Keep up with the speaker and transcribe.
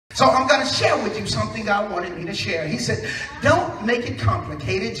So I'm going to share with you something God wanted me to share. He said, don't make it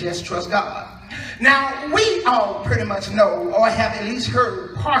complicated, just trust God. Now, we all pretty much know or have at least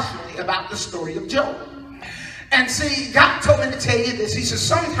heard partially about the story of Job. And see, God told me to tell you this. He says,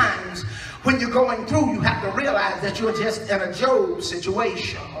 sometimes when you're going through, you have to realize that you're just in a Job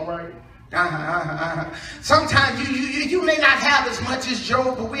situation. All right. Sometimes you may not have as much as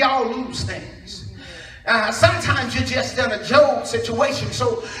Job, but we all lose things. Sometimes you're just in a Job situation.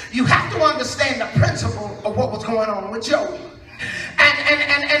 So you have to understand the principle of what was going on with Job. And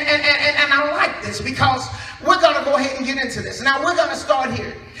I like this because we're going to go ahead and get into this. Now we're going to start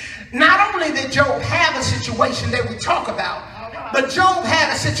here. Not only did Job have a situation that we talk about, but Job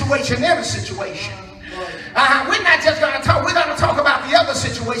had a situation in a situation. We're not just going to talk, we're going to talk about the other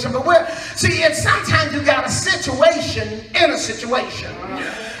situation, but sometimes you got a situation in a situation.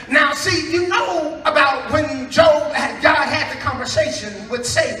 Now, see, you know about when God had the conversation with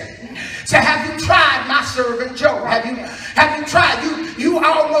Satan. So have you tried my servant Job? Have you tried? You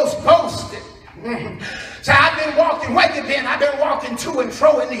almost boasted. So I've been walking, where you been? I've been walking to and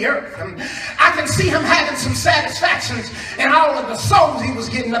fro in the earth. I can see him having some satisfactions in all of the souls he was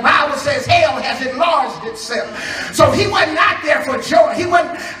getting. The Bible says hell has enlarged itself. So he wasn't out there for joy. He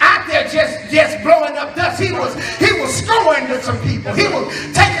wasn't out there just blowing up dust. He was scoring to some people. He was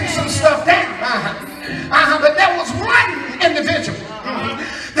taking some stuff down. But there was one individual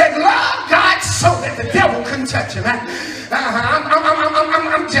that loved God so that the devil couldn't touch him.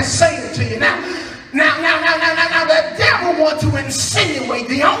 I'm just saying it to you now. Now, the devil wants to insinuate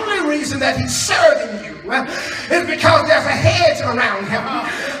the only reason that he's serving you is because there's a hedge around him.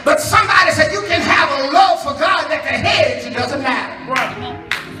 But somebody said you can have a love for God that the hedge doesn't matter.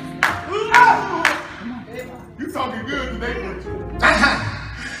 You talking good today.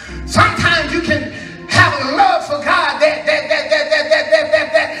 Sometimes you can have a love for God that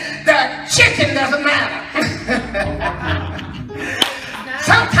the chicken doesn't matter.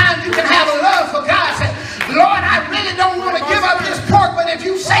 Sometimes you can have a love for God. Say, Lord, I really don't want to give up this pork, but if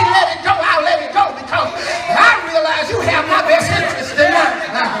you say let it go, I'll let it go because I realize you have my best interest in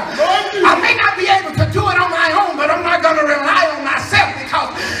mind. I may not be able to do it on my own, but I'm not going to rely on myself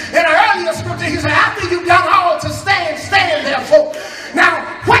because in an earlier scripture he said, after you've done all to stand, stand therefore. Now,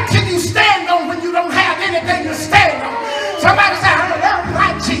 what can you stand on when you don't have anything to stand on? Somebody say, I love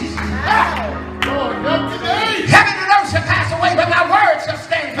my Jesus. Heaven and earth shall pass away, but my word shall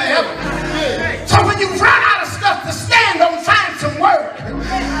stand forever. So when you run out of stuff to stand on, find some word.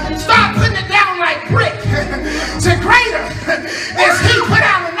 Start putting it down like brick. So greater is he, put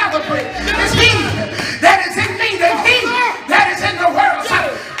out another brick. It's he that is in me than he that is in the world. So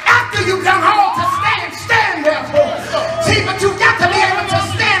after you've done all to stand, stand therefore. See, but you've got to be able to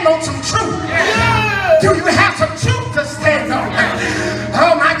stand on some truth. Do you have some truth to stand on?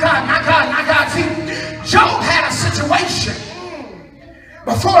 Oh my God, my God, my God. See, Job had a situation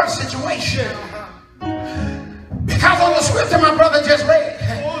before a situation. Because on the scripture my brother just read,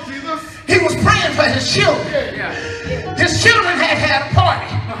 he was praying for his children. His children had a party.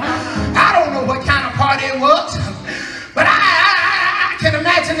 I don't know what kind of party it was, but I can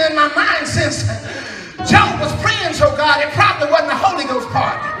imagine in my mind, since Job was praying so God, it probably wasn't a Holy Ghost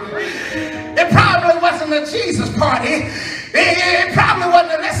party. It probably wasn't a Jesus party. It probably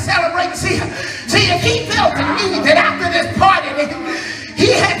wasn't a let's celebrate. See, if he felt the need that after this party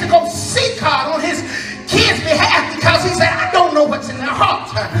he had to go seek God on his kids' behalf because he said, I don't know what's in their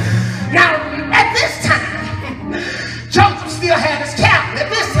hearts. Now, at this time, Joseph still had his cattle. At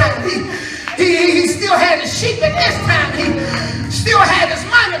this time, he still had his sheep. At this time, he still had his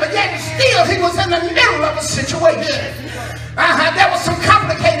money, but yet still he was in the middle of a situation. There was some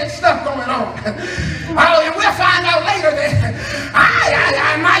complicated stuff going on. And we'll find out later that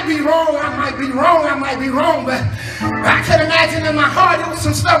I might be wrong, I might be wrong, but I can imagine in my heart there was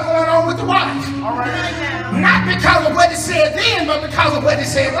some stuff going on with the wife. All right. Not because of what he said then, but because of what he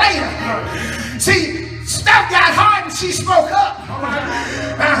said later. See, stuff got hard and she spoke up.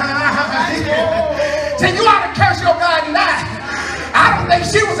 So you ought to curse your God and die. I don't think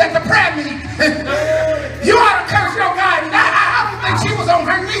she was at the prayer meeting. You ought to curse your God and die. I don't think she was on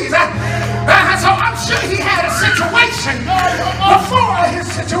her knees. So I'm sure he had a situation before his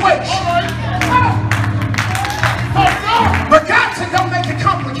situation. But God said, don't make it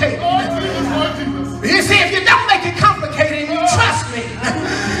complicated. You see, if you don't make it complicated, you trust me.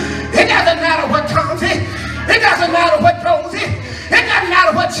 It doesn't matter what comes in. It doesn't matter what goes in. It doesn't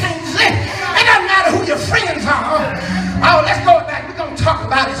matter what changes it. It doesn't matter who your friends are. Oh, let's go back. We're going to talk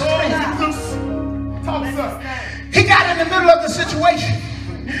about his friends. He got in the middle of the situation.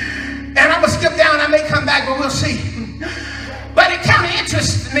 And I'm going to skip down. I may come back, but we'll see. But it kind of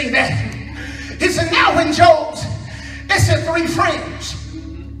interests me that Now when Job's, it's the three friends.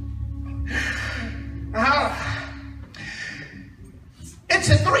 It's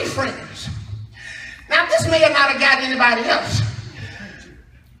the three friends. Now this may have not have got anybody else,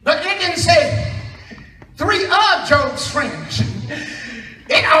 but it didn't say three of Job's friends.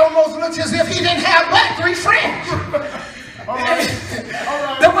 It almost looks as if he didn't have but three friends. All right.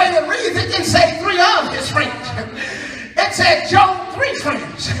 The way it reads, it didn't say three of his friends. It said Job three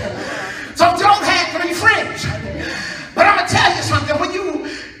friends. So Job had three friends. But I'm going to tell you something. When you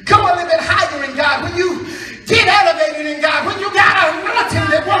go a little bit higher in God, when you get elevated in God, when you got an anointing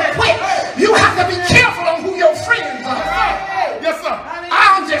that won't quit, you have to be careful on who your friends are. Yes, sir.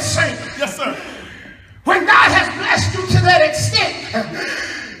 I'm just saying. Yes, sir. When God has blessed you to that extent,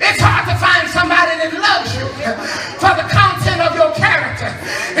 it's hard to find somebody that loves you for the content of your character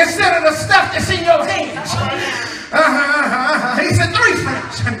instead of the stuff that's in your hands. He said three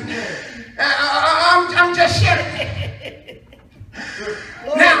friends. I'm just sharing.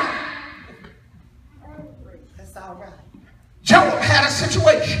 Now, Job had a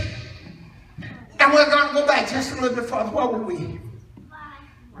situation. And we're going to go back just a little bit further. What were we?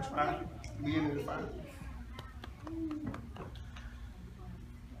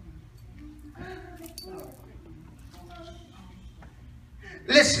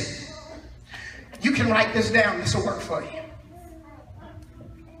 Listen, you can write this down. This will work for you.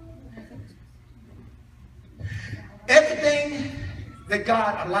 Everything that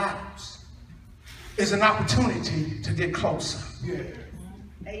God allows is an opportunity to get closer. Yeah.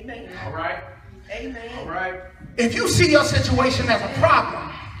 Amen. All right. Amen. All right. If you see your situation as a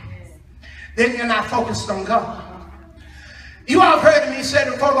problem, then you're not focused on God. You all have heard me say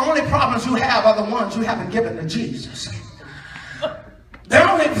before, the only problems you have are the ones you haven't given to Jesus. The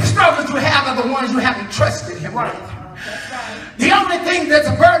only struggles you have are the ones you haven't trusted him with. The only thing that's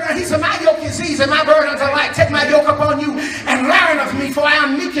a burden, he said, my yoke is easy, my burdens are light. Take my yoke upon you and learn of me, for I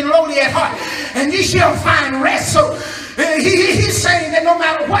am meek and lowly at heart, and ye shall find rest. So he's saying that no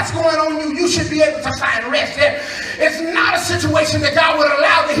matter what's going on you should be able to find rest there. It's not a situation that God would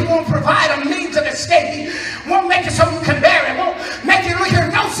allow that he won't provide a means of escape. He won't make it so you can bear it. Won't make it look at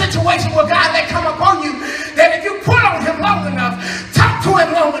no situation with God that come upon you that if you pull on him long enough, talk to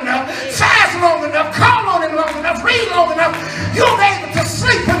him long enough, fast long enough, call on him long enough, read long enough, you'll be able to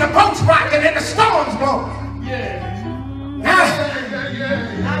sleep when the boat's rocking and the storm's blowing.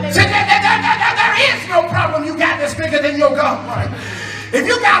 See, there is no problem you got that's bigger than your God. If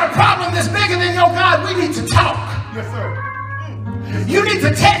you got a problem that's bigger than your God, we need to talk. Yes, sir. You need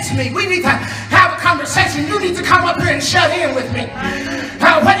to text me. We need to have a conversation. You need to come up here and shut in with me.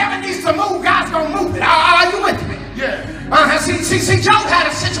 Whatever needs to move, God's going to move it. Are you with me? Yeah. See, Job had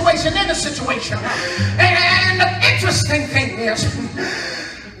a situation in a situation. And the interesting thing is,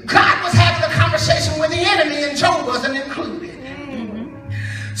 God was having a conversation with the enemy and Job wasn't included.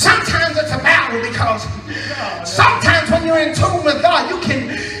 Sometimes it's a battle because sometimes when you're in tune with God, you can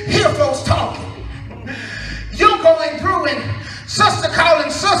hear folks talking. You're going through and sister calling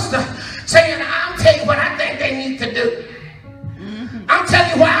sister saying, I'm telling you what I think they need to do. I'm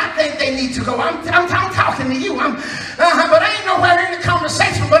telling you where I think they need to go. I'm talking to you. But I ain't nowhere in the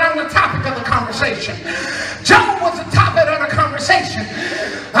conversation, but I'm the topic of the conversation. Job was the topic of the conversation.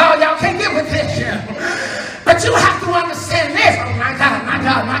 Oh, y'all can't get with this. But you have to understand this. Oh, my God, my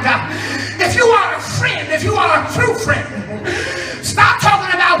God, my God. If you are a friend, if you are a true friend, stop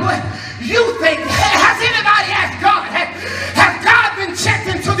talking about what you think. Has anybody asked God? Has God been checked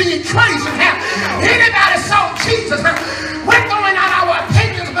into the equation? Has anybody saw Jesus? We're throwing out our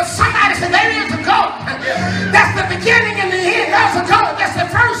opinions, but somebody said there is a God. That's the beginning and the end. There's a God. That's the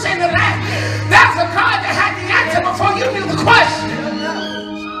first and the last. There's a God that had the answer before you knew the question.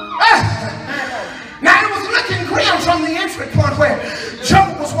 Now it was looking grim from the entry point where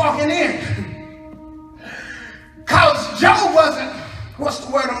Job was walking in. Because Job wasn't, what's the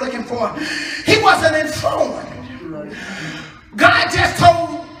word I'm looking for? He wasn't informed. God just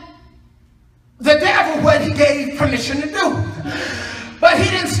told the devil what he gave permission to do. But he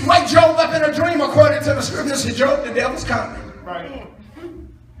didn't wake Job up in a dream according to the scripture. Said, Job, the devil's coming. Right.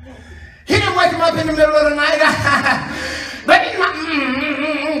 He didn't wake him up in the middle of the night.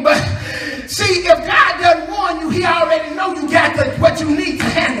 But see, if God doesn't warn you, he already know you got what you need to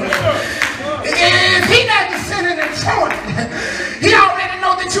handle it. If he doesn't send it in front, he already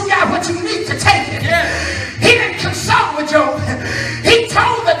know that you got what you need to take it. He didn't consult with Job. He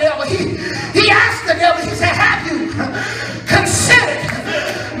told the devil, he asked the devil, he said, have you considered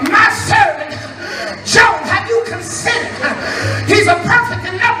my servant Job? Have you considered? He's a perfect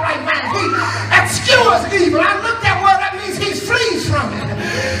and upright man. He obscures evil. I looked at what that means. He flees from it.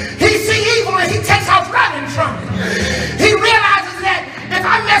 He sees evil and he takes off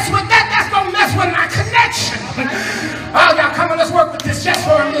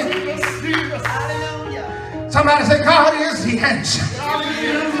Somebody say, God is the answer.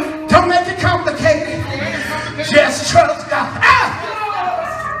 Don't make it complicated. Just trust God.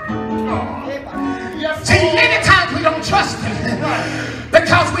 See, many times we don't trust Him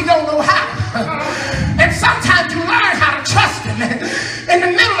because we don't know how. And sometimes you learn how to trust Him in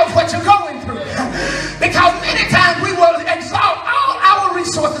the middle of what you're going through. Because many times we will exalt all our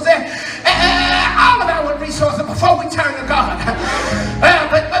resources and all of our resources before we turn to God.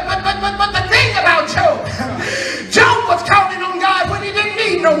 But the thing about Job, Job was calling on God when he didn't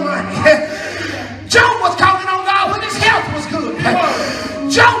need no money. Job was calling on God when his health was good.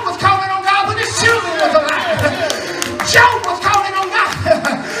 Job was calling on God when his children was alive. Job was calling on God.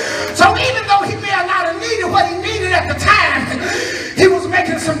 So even though he may not have needed what he needed at the time, he was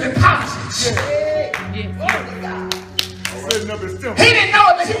making some deposits. He didn't know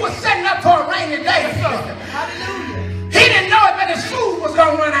it, but he was setting up for a rainy day. He didn't know it, but his food was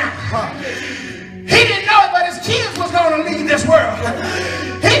going to run out. He didn't know it, but his kids was going to leave this world.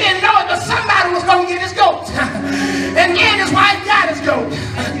 He didn't know it, but somebody was going to get his goat. And then his wife got his goat.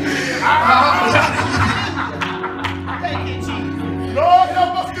 Lord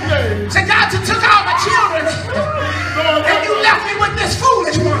help us today. Say, God, you took all my children and you left me with this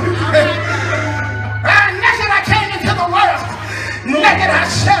foolish woman. Naked I came into the world, naked I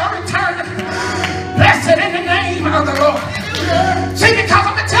shall return. Blessed in the name of the Lord. See, because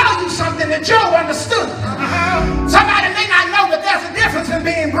I'm going to tell you something that Job understood. Somebody may not know that there's a difference in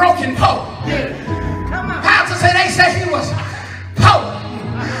being broke and poor. Pastor said they said he was poor.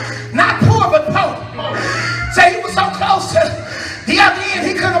 Not poor, but poor. Say he was so close to the other end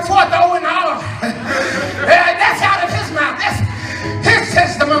he couldn't afford the O and the R. That's out of his mouth. That's his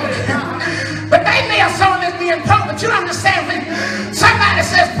testimony. But they may have saw him as being poor, but you understand when somebody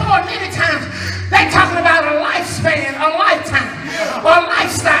says poor, many times they talking about a lifespan, a lifetime, or a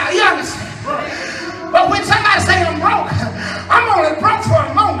lifestyle. You understand? But when somebody say I'm broke, I'm only broke for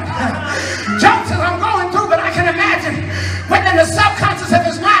a moment. Job says I'm going through, but I can imagine within the subconscious of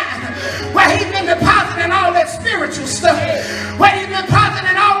his mind where he's been depositing all that spiritual stuff, where he's been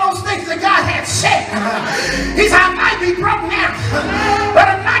depositing all those things that God had said. He said, I might be broke now, but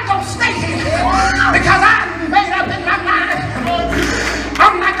I'm not going to stay here because I made up in my mind.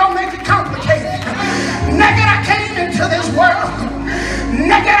 I'm not going to make it complicated. Naked I came into this world.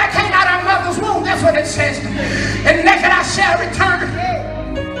 Naked I came out of mother's womb. That's what it says. And naked I shall return.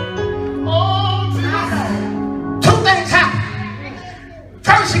 Two things happened.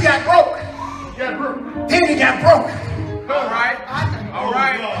 First he got broke. Then he got broke. All right.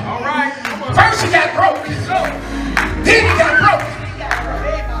 First he got broke. Then he got broke.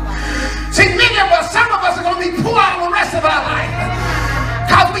 See, many of us, some of us are going to be poor all the rest of our life.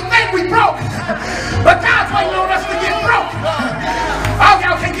 Because we think we broke. But God's waiting on us to get broke. Oh,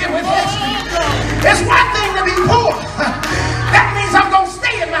 y'all can get with this. It's one thing to be poor. That means I'm going to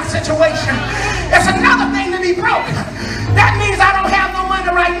stay in my situation. It's another thing to be broke. That means I don't have no money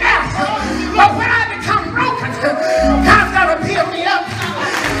right now. But when I become broken, God's going to build me up.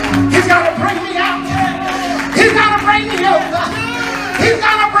 He's going to bring me out. He's going to bring me over. He's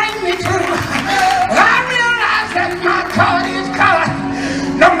going to bring me through. I realize that my God is God.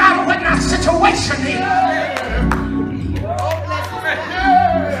 No matter what my situation is.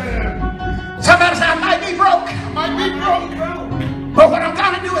 Somebody say, I might be broke. But what I'm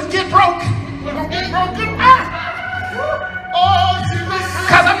going to do is get broke.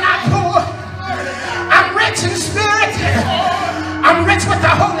 Because I'm not poor. I'm rich in spirit. I'm rich with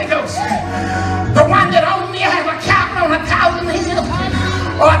the Holy Ghost. The one that only has a cattle on 1,000 hills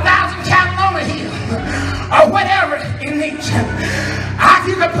or 1,000 cattle on a hill or whatever it needs.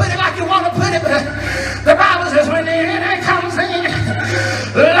 You can put it like you want to put it, but the Bible says when the enemy comes in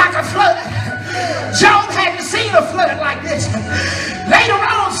like a flood. Job hadn't seen a flood like this. Later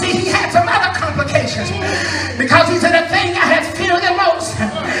on, see, he had some other complications because he said the thing I had feared the most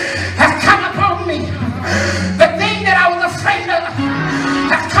has come upon me. The thing that I was afraid of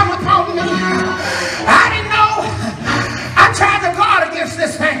has come upon me. I didn't know. I tried to guard against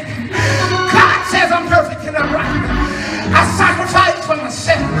this thing. God says I'm perfect and I'm right. I sacrificed for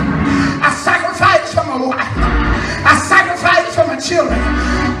myself. I sacrificed for my wife. I sacrificed for my children.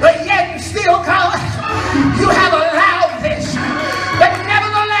 But yet and still, God, you have allowed this. But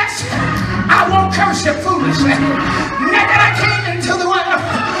nevertheless, I won't curse you foolishly. Naked I came into the world.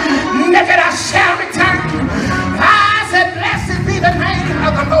 Naked I shall